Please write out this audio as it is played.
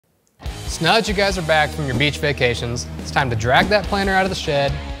So now that you guys are back from your beach vacations, it's time to drag that planter out of the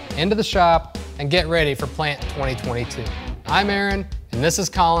shed, into the shop, and get ready for Plant 2022. I'm Aaron, and this is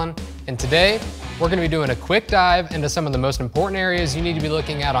Collin, and today we're going to be doing a quick dive into some of the most important areas you need to be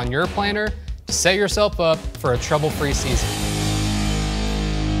looking at on your planter to set yourself up for a trouble-free season.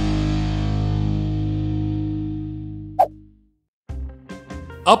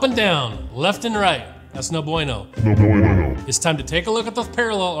 Up and down, left and right, that's no bueno. No bueno. It's time to take a look at those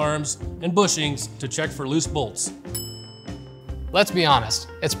parallel arms and bushings to check for loose bolts. Let's be honest,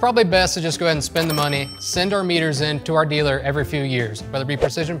 it's probably best to just go ahead and spend the money, send our meters in to our dealer every few years, whether it be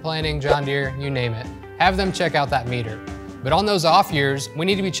Precision Planting, John Deere, you name it. Have them check out that meter. But on those off years, we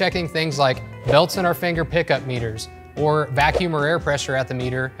need to be checking things like belts in our finger pickup meters, or vacuum or air pressure at the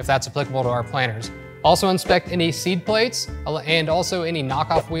meter if that's applicable to our planters. Also inspect any seed plates and also any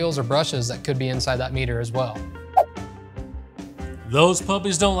knockoff wheels or brushes that could be inside that meter as well. Those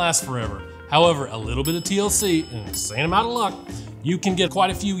puppies don't last forever. However, a little bit of TLC and an insane amount of luck, you can get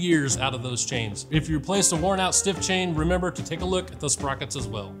quite a few years out of those chains. If you replace a worn out stiff chain, remember to take a look at those sprockets as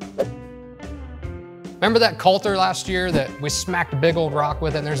well. Remember that Coulter last year that we smacked a big old rock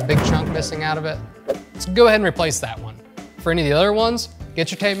with it and there's a big chunk missing out of it? Let's go ahead and replace that one. For any of the other ones,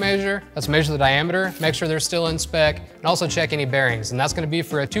 get your tape measure, let's measure the diameter, make sure they're still in spec, and also check any bearings. And that's gonna be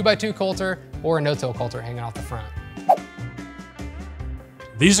for a 2x2 Coulter or a no-till Coulter hanging off the front.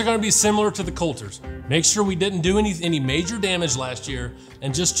 These are gonna be similar to the Coulters. Make sure we didn't do any major damage last year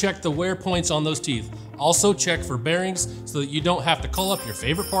and just check the wear points on those teeth. Also check for bearings so that you don't have to call up your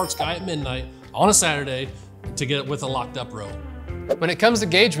favorite parts guy at midnight on a Saturday to get it with a locked up row. When it comes to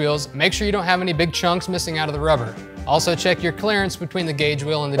gauge wheels, make sure you don't have any big chunks missing out of the rubber. Also check your clearance between the gauge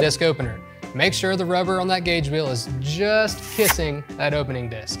wheel and the disc opener. Make sure the rubber on that gauge wheel is just kissing that opening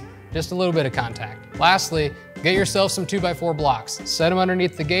disc. Just a little bit of contact. Lastly, get yourself some 2x4 blocks. Set them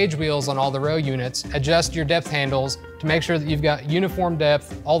underneath the gauge wheels on all the row units. Adjust your depth handles to make sure that you've got uniform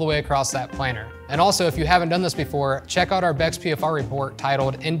depth all the way across that planter. And also, if you haven't done this before, check out our Beck's PFR report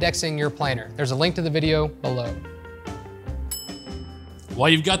titled Indexing Your Planter. There's a link to the video below. While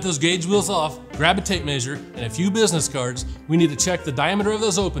you've got those gauge wheels off, grab a tape measure and a few business cards. We need to check the diameter of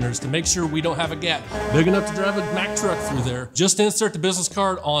those openers to make sure we don't have a gap big enough to drive a Mack truck through there. Just insert the business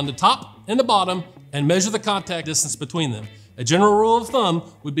card on the top and the bottom and measure the contact distance between them. A general rule of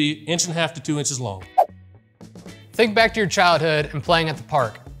thumb would be 1.5 to 2 inches long. Think back to your childhood and playing at the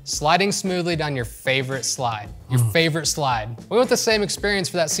park, sliding smoothly down your favorite slide. Favorite slide. We want the same experience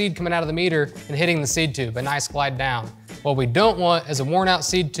for that seed coming out of the meter and hitting the seed tube, a nice glide down. What we don't want is a worn out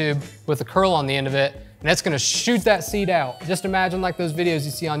seed tube with a curl on the end of it, and it's gonna shoot that seed out. Just imagine like those videos you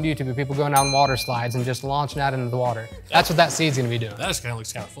see on YouTube of people going down water slides and just launching out into the water. That's what that seed's gonna be doing. That just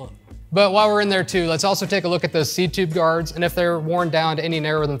looks kind of fun. But while we're in there too, let's also take a look at those seed tube guards, and if they're worn down to any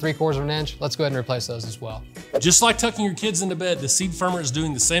narrower than 3/4 of an inch, let's go ahead and replace those as well. Just like tucking your kids into bed, the seed firmer is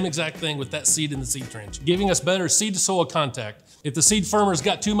doing the same exact thing with that seed in the seed trench, giving us better seed to soil contact. If the seed firmer's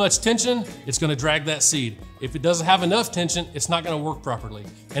got too much tension, it's gonna drag that seed. If it doesn't have enough tension, it's not gonna work properly.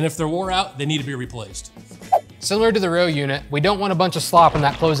 And if they're wore out, they need to be replaced. Similar to the row unit, we don't want a bunch of slop in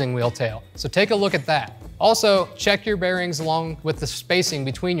that closing wheel tail, so take a look at that. Also, check your bearings along with the spacing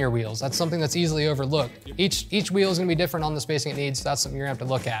between your wheels. That's something that's easily overlooked. Each wheel is gonna be different on the spacing it needs, so that's something you're gonna have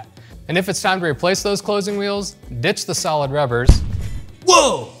to look at. And if it's time to replace those closing wheels, ditch the solid rubbers.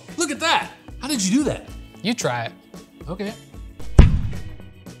 Whoa, look at that. How did you do that? You try it. Okay.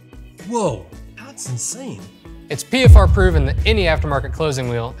 Whoa, that's insane. It's PFR proven that any aftermarket closing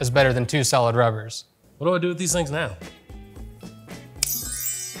wheel is better than 2 solid rubbers. What do I do with these things now?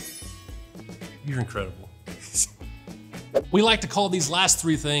 You're incredible. We like to call these last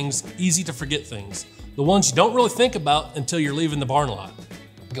 3 things easy to forget things. The ones you don't really think about until you're leaving the barn lot.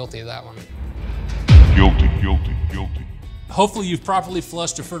 Guilty of that one. Guilty, guilty, guilty. Hopefully you've properly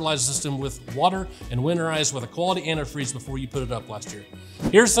flushed your fertilizer system with water and winterized with a quality antifreeze before you put it up last year.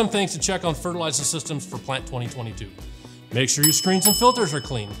 Here's some things to check on fertilizer systems for Plant 2022. Make sure your screens and filters are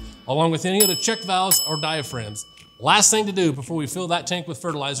clean, along with any other check valves or diaphragms. Last thing to do before we fill that tank with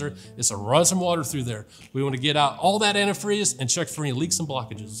fertilizer is to run some water through there. We want to get out all that antifreeze and check for any leaks and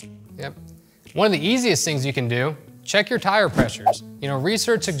blockages. Yep. One of the easiest things you can do, check your tire pressures. You know,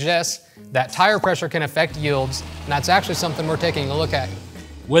 research suggests that tire pressure can affect yields, and that's actually something we're taking a look at.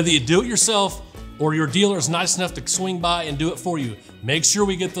 Whether you do it yourself or your dealer is nice enough to swing by and do it for you, make sure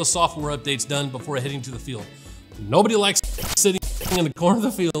we get those software updates done before heading to the field. Nobody likes sitting in the corner of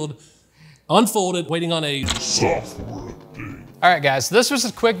the field, unfolded, waiting on a Software update. All right, guys, so this was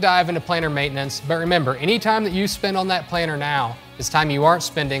a quick dive into planter maintenance, but remember, any time that you spend on that planter now is time you aren't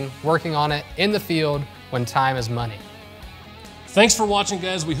spending working on it in the field when time is money. Thanks for watching,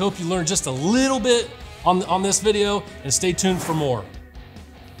 guys. We hope you learned just a little bit on this video, and stay tuned for more.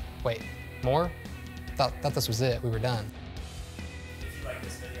 Wait, more? Thought this was it. We were done. If you like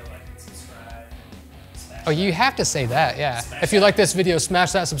this video, like and subscribe. Smash Oh, you have to say that, yeah. If you like this video,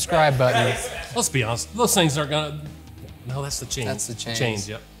 smash that subscribe button. Let's be honest, those things aren't gonna. No, that's the chain. That's the chains. Chains,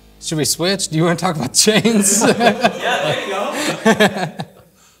 yep. Should we switch? Do you want to talk about chains? Yeah, there you go.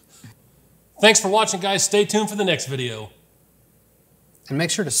 Thanks for watching, guys. Stay tuned for the next video. And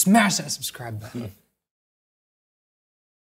make sure to smash that subscribe button.